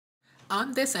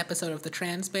On this episode of the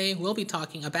Transbay, we'll be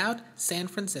talking about San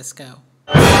Francisco.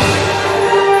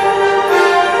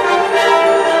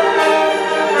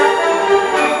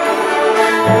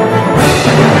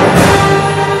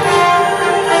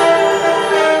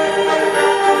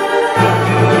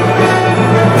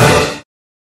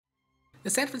 The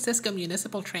San Francisco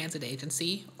Municipal Transit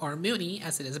Agency, or Muni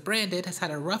as it is branded, has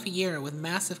had a rough year with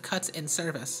massive cuts in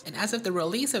service, and as of the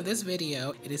release of this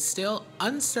video, it is still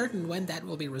uncertain when that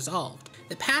will be resolved.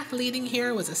 The path leading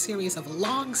here was a series of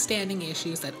long-standing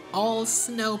issues that all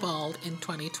snowballed in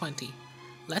 2020.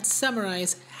 Let's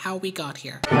summarize how we got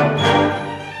here.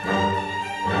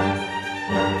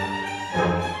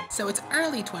 So it's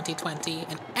early 2020,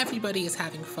 and everybody is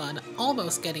having fun,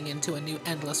 almost getting into a new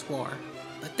endless war.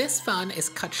 But this fun is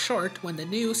cut short when the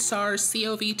new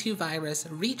SARS-CoV-2 virus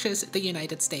reaches the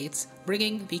United States,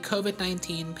 bringing the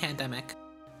COVID-19 pandemic.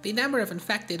 The number of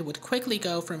infected would quickly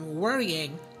go from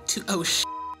worrying to oh sh**.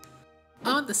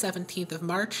 On the 17th of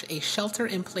March, a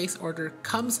shelter-in-place order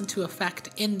comes into effect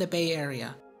in the Bay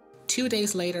Area. 2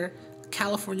 days later,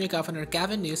 California Governor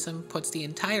Gavin Newsom puts the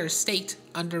entire state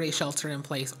under a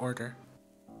shelter-in-place order.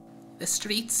 The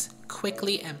streets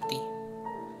quickly empty.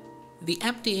 The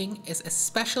emptying is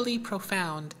especially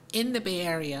profound in the Bay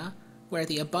Area, where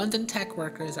the abundant tech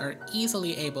workers are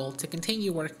easily able to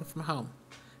continue working from home.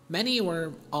 Many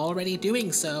were already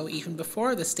doing so even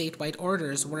before the statewide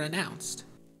orders were announced.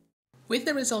 With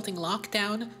the resulting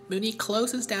lockdown, Muni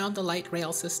closes down the light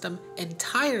rail system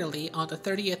entirely on the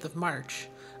 30th of March.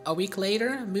 A week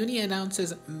later, Muni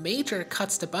announces major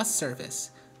cuts to bus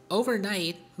service.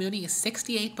 Overnight, Muni's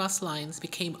 68 bus lines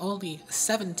became only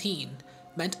 17,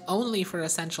 meant only for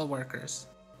essential workers.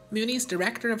 Muni's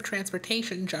Director of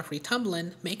Transportation, Jeffrey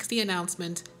Tumblin, makes the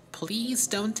announcement, "Please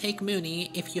don't take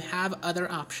Muni if you have other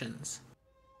options."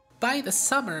 By the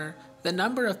summer, the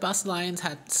number of bus lines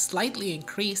had slightly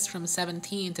increased from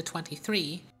 17 to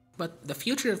 23, but the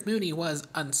future of Muni was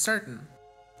uncertain.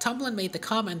 Tumblin made the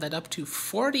comment that up to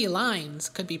 40 lines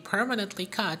could be permanently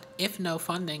cut if no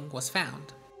funding was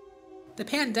found. The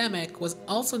pandemic was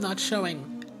also not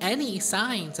showing any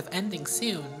signs of ending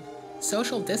soon.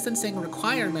 Social distancing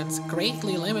requirements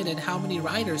greatly limited how many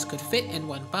riders could fit in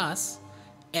one bus,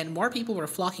 and more people were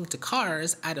flocking to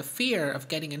cars out of fear of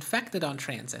getting infected on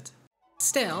transit.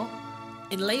 Still,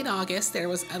 in late August, there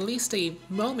was at least a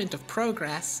moment of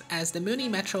progress as the Muni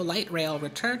Metro Light Rail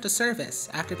returned to service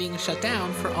after being shut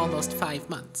down for almost 5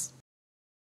 months.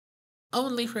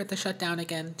 Only for it to shut down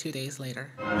again 2 days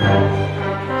later.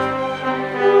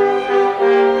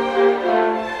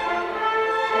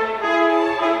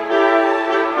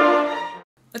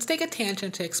 Let's take a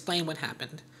tangent to explain what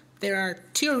happened. There are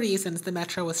 2 reasons the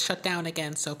Metro was shut down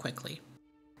again so quickly.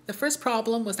 The first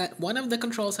problem was that one of the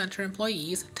control center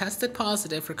employees tested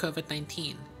positive for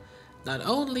COVID-19. Not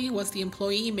only was the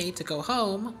employee made to go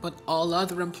home, but all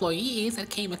other employees that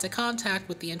came into contact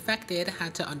with the infected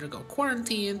had to undergo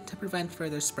quarantine to prevent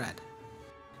further spread.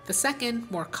 The second,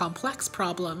 more complex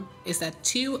problem is that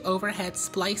 2 overhead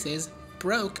splices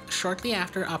broke shortly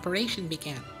after operation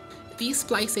began. These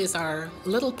splices are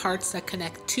little parts that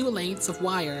connect 2 lengths of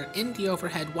wire in the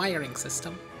overhead wiring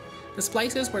system. The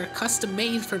splices were custom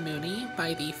made for Muni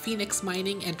by the Phoenix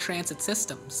Mining and Transit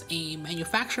Systems, a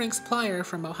manufacturing supplier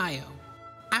from Ohio.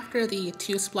 After the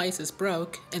 2 splices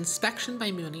broke, inspection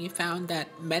by Muni found that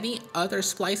many other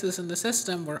splices in the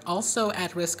system were also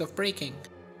at risk of breaking.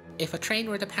 If a train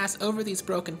were to pass over these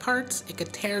broken parts, it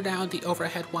could tear down the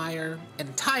overhead wire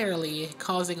entirely,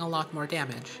 causing a lot more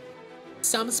damage.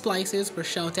 Some splices were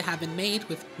shown to have been made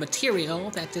with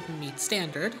material that didn't meet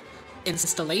standard.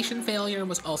 Installation failure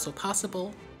was also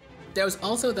possible. There was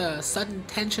also the sudden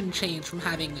tension change from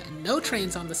having no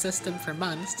trains on the system for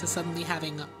months to suddenly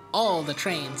having all the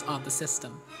trains on the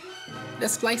system. The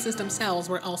splices themselves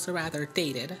were also rather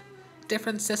dated.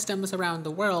 Different systems around the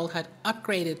world had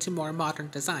upgraded to more modern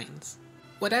designs.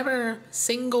 Whatever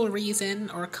single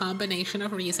reason or combination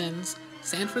of reasons,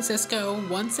 San Francisco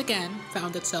once again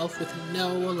found itself with no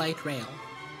light rail.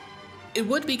 It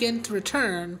would begin to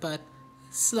return, but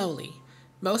slowly.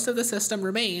 Most of the system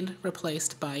remained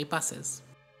replaced by buses.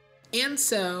 And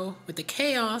so, with the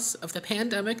chaos of the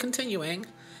pandemic continuing,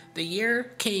 the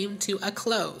year came to a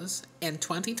close, and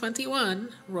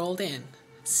 2021 rolled in.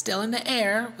 Still in the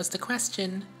air was the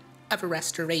question of a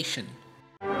restoration.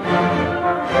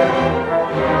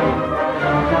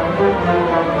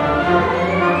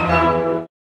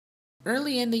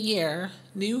 Early in the year,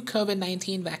 new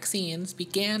COVID-19 vaccines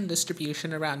began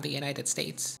distribution around the United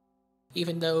States.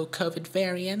 Even though COVID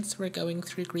variants were going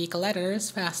through Greek letters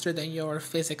faster than your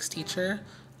physics teacher,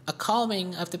 a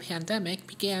calming of the pandemic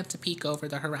began to peek over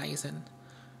the horizon.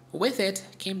 With it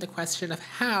came the question of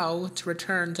how to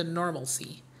return to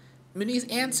normalcy. Muni's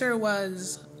answer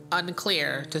was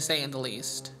unclear, to say the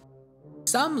least.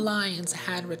 Some lines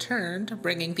had returned,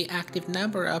 bringing the active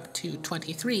number up to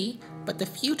 23, but the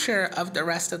future of the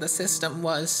rest of the system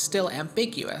was still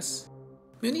ambiguous.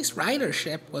 Muni's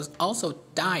ridership was also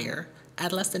dire,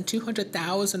 at less than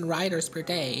 200,000 riders per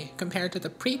day, compared to the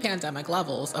pre-pandemic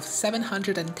levels of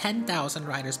 710,000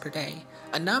 riders per day,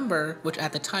 a number which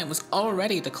at the time was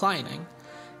already declining.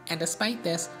 And despite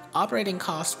this, operating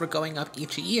costs were going up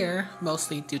each year,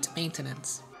 mostly due to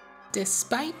maintenance.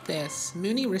 Despite this,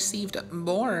 Muni received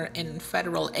more in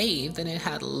federal aid than it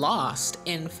had lost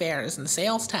in fares and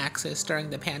sales taxes during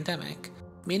the pandemic,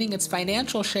 meaning its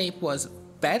financial shape was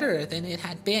better than it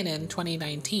had been in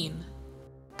 2019.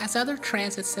 As other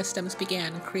transit systems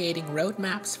began creating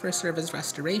roadmaps for service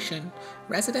restoration,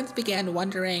 residents began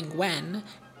wondering when,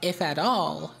 if at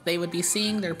all, they would be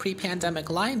seeing their pre-pandemic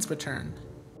lines return.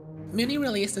 Muni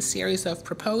released a series of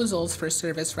proposals for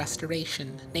service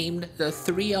restoration, named the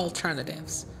Three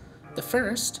Alternatives. The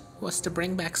first was to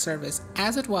bring back service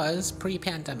as it was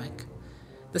pre-pandemic.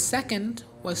 The second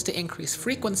was to increase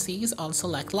frequencies on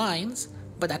select lines,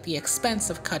 but at the expense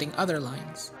of cutting other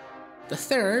lines. The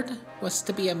third was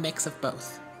to be a mix of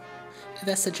both.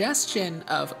 The suggestion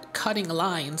of cutting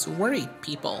lines worried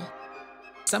people.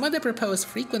 Some of the proposed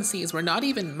frequencies were not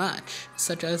even much,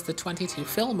 such as the 22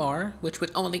 Fillmore, which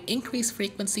would only increase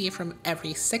frequency from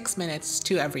every 6 minutes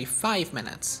to every 5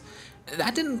 minutes.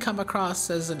 That didn't come across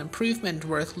as an improvement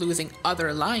worth losing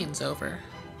other lines over.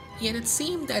 Yet it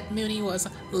seemed that Muni was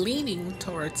leaning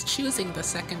towards choosing the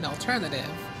second alternative.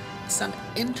 Some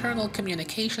internal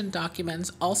communication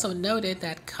documents also noted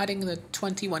that cutting the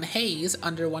 21 Hayes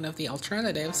under one of the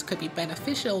alternatives could be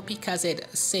beneficial because it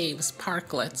saves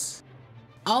parklets.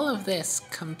 All of this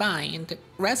combined,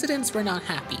 residents were not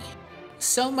happy.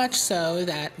 So much so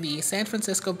that the San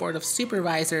Francisco Board of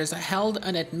Supervisors held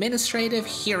an administrative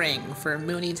hearing for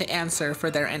Muni to answer for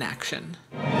their inaction.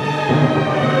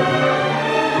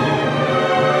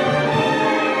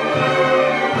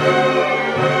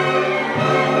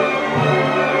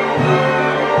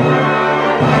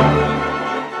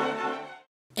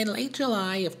 In late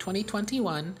July of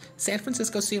 2021, San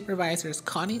Francisco Supervisors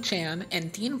Connie Chan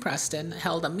and Dean Preston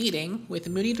held a meeting with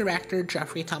Muni director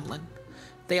Jeffrey Tumlin.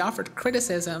 They offered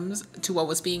criticisms to what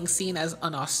was being seen as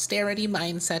an austerity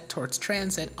mindset towards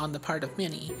transit on the part of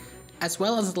Muni, as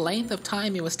well as the length of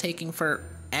time it was taking for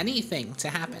anything to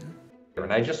happen.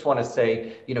 And I just want to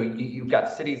say, you've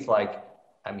got cities like,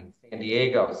 San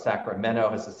Diego,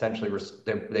 Sacramento has essentially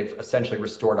they've essentially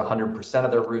restored 100%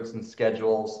 of their routes and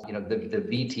schedules. The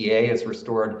VTA has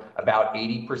restored about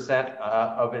 80%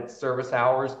 of its service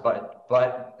hours, but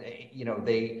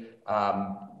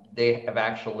they have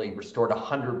actually restored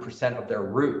 100% of their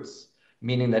routes,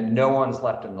 meaning that no one's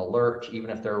left in the lurch, even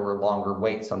if there were longer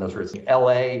waits on those routes.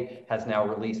 LA has now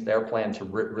released their plan to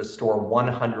restore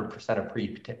 100% of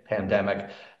pre-pandemic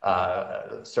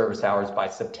service hours by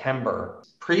September.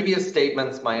 Previous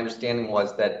statements, my understanding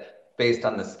was that based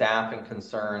on the staffing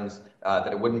concerns,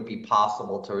 that it wouldn't be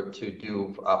possible to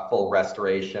do a full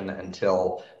restoration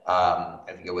until, I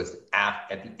think it was at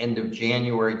the end of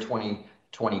January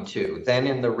 2022. Then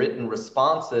in the written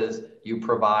responses you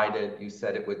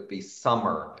said it would be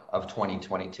summer of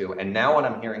 2022. And now what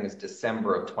I'm hearing is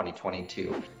December of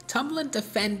 2022. Tumlin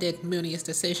defended Muni's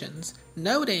decisions,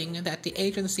 noting that the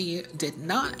agency did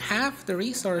not have the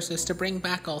resources to bring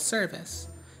back all service.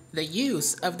 The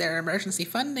use of their emergency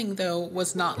funding, though,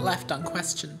 was not left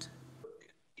unquestioned.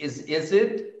 Is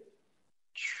it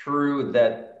true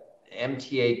that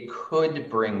MTA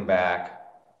could bring back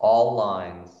all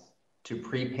lines to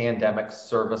pre-pandemic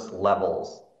service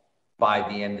levels by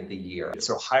the end of the year?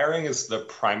 So hiring is the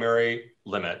primary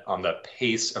limit on the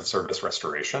pace of service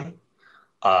restoration.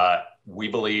 We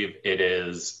believe it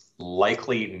is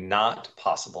likely not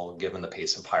possible given the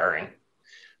pace of hiring.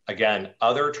 Again,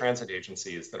 other transit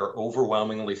agencies that are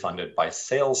overwhelmingly funded by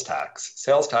sales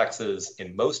taxes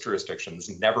in most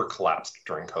jurisdictions never collapsed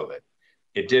during COVID.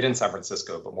 It did in San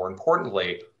Francisco, but more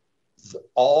importantly,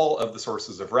 all of the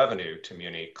sources of revenue to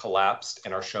Muni collapsed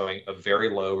and are showing a very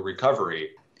low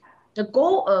recovery. The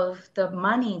goal of the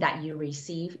money that you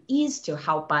receive is to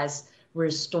help us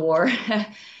restore,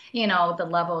 the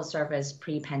level of service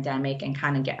pre-pandemic and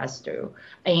kind of get us through.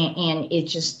 And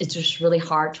it's just really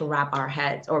hard to wrap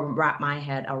my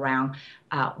head around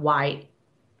why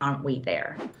aren't we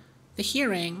there. The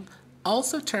hearing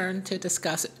also turned to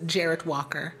discuss Jarrett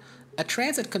Walker, a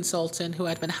transit consultant who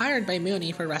had been hired by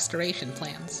Muni for restoration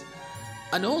plans.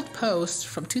 An old post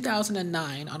from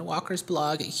 2009 on Walker's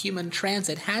blog Human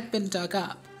Transit had been dug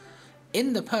up.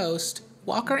 In the post,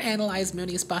 Walker analyzed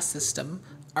Muni's bus system,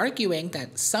 arguing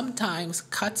that sometimes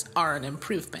cuts are an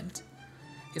improvement.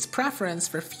 His preference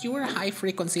for fewer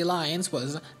high-frequency lines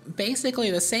was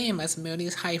basically the same as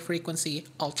Muni's high-frequency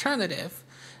alternative,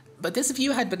 but this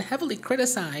view had been heavily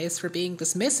criticized for being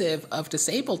dismissive of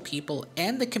disabled people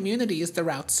and the communities the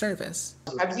route service.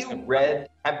 Have you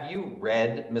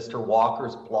read Mr.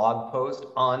 Walker's blog post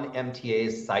on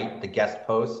MTA's site, the guest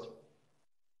post?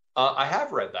 I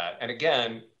have read that. And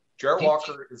again, Jared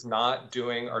Walker is not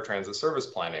doing our transit service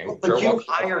planning. But Jared you Walker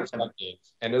hired him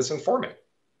and is informing.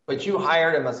 But you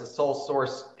hired him as a sole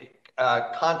source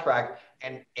contract,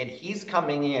 and he's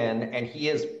coming in and he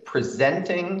is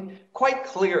presenting quite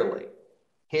clearly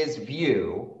his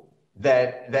view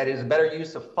that is a better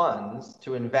use of funds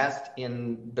to invest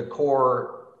in the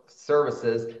core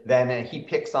services than he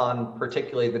picks on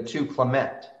particularly the too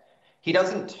clement. He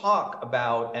doesn't talk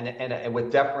about, and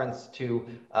with deference to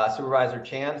Supervisor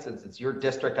Chan, since it's your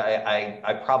district,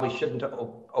 I probably shouldn't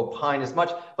opine as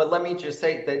much, but let me just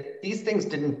say that these things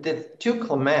too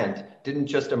clement didn't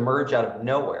just emerge out of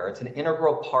nowhere. It's an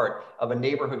integral part of a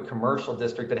neighborhood commercial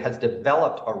district that has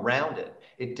developed around it.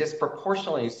 It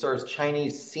disproportionately serves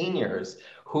Chinese seniors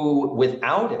who,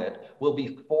 without it, will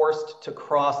be forced to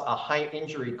cross a high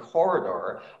injury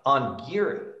corridor on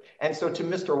gearing. And so to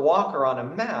Mr. Walker on a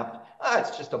map,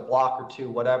 it's just a block or two,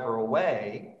 whatever,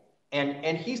 away.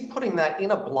 And he's putting that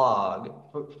in a blog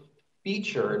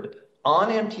featured on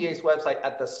MTA's website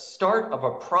at the start of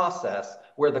a process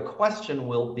where the question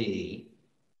will be,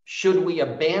 should we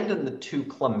abandon the too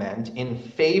clement in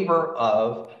favor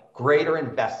of greater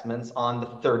investments on the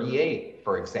 38,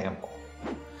 for example?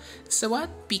 So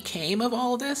what became of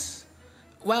all this?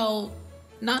 Well,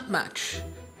 not much.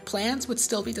 Plans would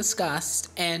still be discussed,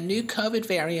 and new COVID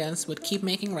variants would keep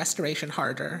making restoration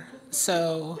harder.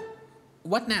 So,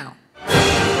 what now?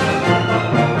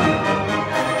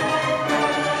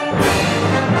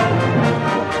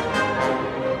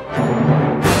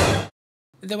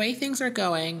 The way things are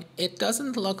going, it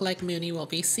doesn't look like Muni will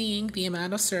be seeing the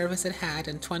amount of service it had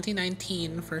in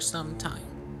 2019 for some time.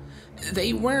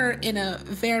 They were in a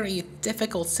very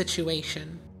difficult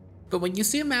situation. But when you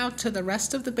zoom out to the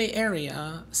rest of the Bay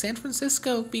Area, San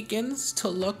Francisco begins to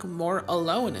look more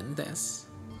alone in this.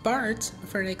 BART,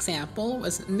 for example,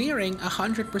 was nearing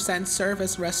 100%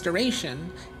 service restoration,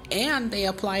 and they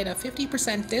applied a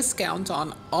 50% discount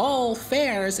on all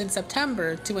fares in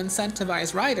September to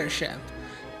incentivize ridership.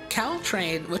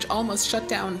 Caltrain, which almost shut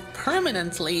down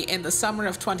permanently in the summer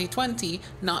of 2020,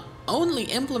 not only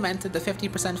implemented the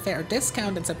 50% fare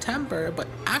discount in September, but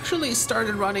actually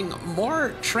started running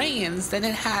more trains than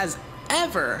it has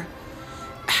ever.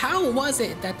 How was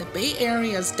it that the Bay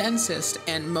Area's densest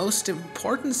and most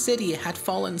important city had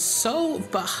fallen so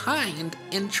behind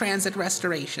in transit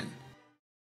restoration?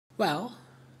 Well,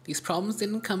 these problems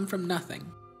didn't come from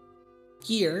nothing.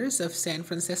 Years of San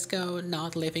Francisco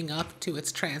not living up to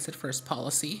its transit-first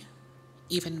policy,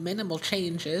 even minimal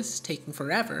changes taking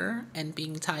forever and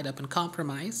being tied up in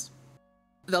compromise.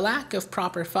 The lack of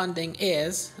proper funding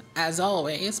is, as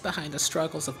always, behind the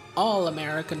struggles of all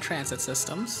American transit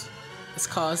systems. It's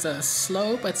caused a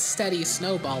slow but steady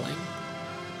snowballing.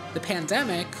 The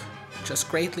pandemic just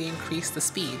greatly increased the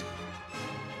speed.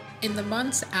 In the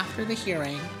months after the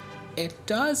hearing, it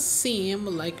does seem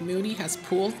like Muni has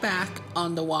pulled back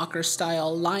on the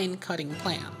Walker-style line-cutting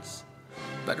plans,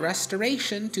 but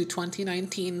restoration to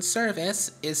 2019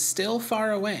 service is still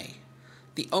far away.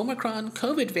 The Omicron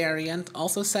COVID variant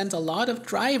also sent a lot of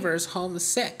drivers home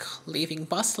sick, leaving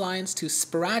bus lines to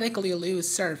sporadically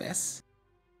lose service.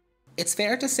 It's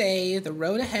fair to say the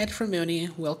road ahead for Muni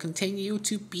will continue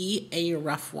to be a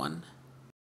rough one.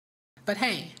 But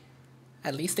hey,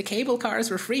 at least the cable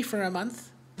cars were free for a month.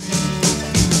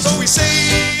 So we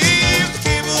saved the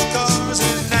cable cars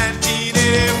in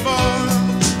 1980.